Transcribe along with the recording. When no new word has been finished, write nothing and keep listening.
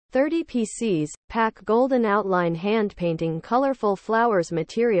30 PCs, pack golden outline hand painting colorful flowers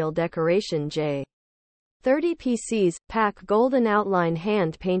material decoration J. 30 PCs, pack golden outline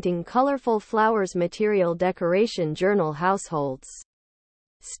hand painting colorful flowers material decoration journal households.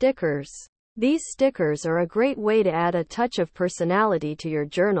 Stickers. These stickers are a great way to add a touch of personality to your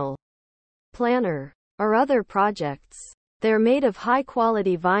journal, planner, or other projects. They're made of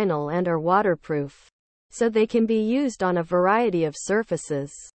high-quality vinyl and are waterproof, so they can be used on a variety of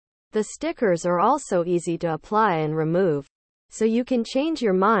surfaces. The stickers are also easy to apply and remove, so you can change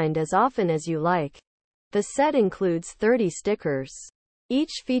your mind as often as you like. The set includes 30 stickers,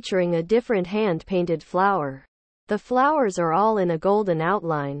 each featuring a different hand-painted flower. The flowers are all in a golden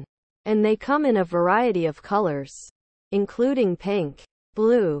outline, and they come in a variety of colors, including pink,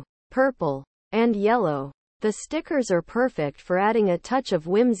 blue, purple, and yellow. The stickers are perfect for adding a touch of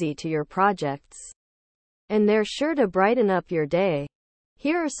whimsy to your projects, and they're sure to brighten up your day.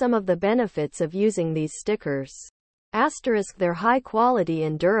 Here are some of the benefits of using these stickers. Asterisk, they're high quality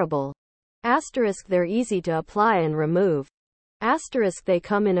and durable. Asterisk, they're easy to apply and remove. Asterisk, they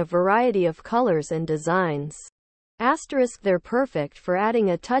come in a variety of colors and designs. Asterisk, they're perfect for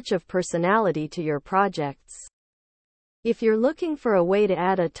adding a touch of personality to your projects. If you're looking for a way to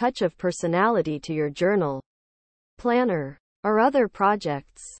add a touch of personality to your journal, planner, or other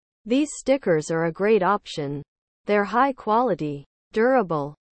projects, these stickers are a great option. They're high quality,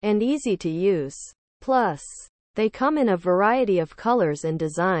 durable, and easy to use. Plus, they come in a variety of colors and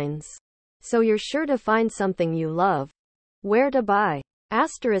designs, so you're sure to find something you love. Where to buy?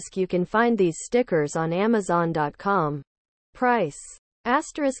 Asterisk, you can find these stickers on Amazon.com. Price.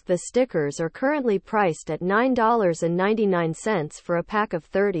 Asterisk, the stickers are currently priced at $9.99 for a pack of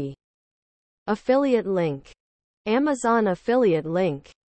 30. Affiliate link. Amazon affiliate link.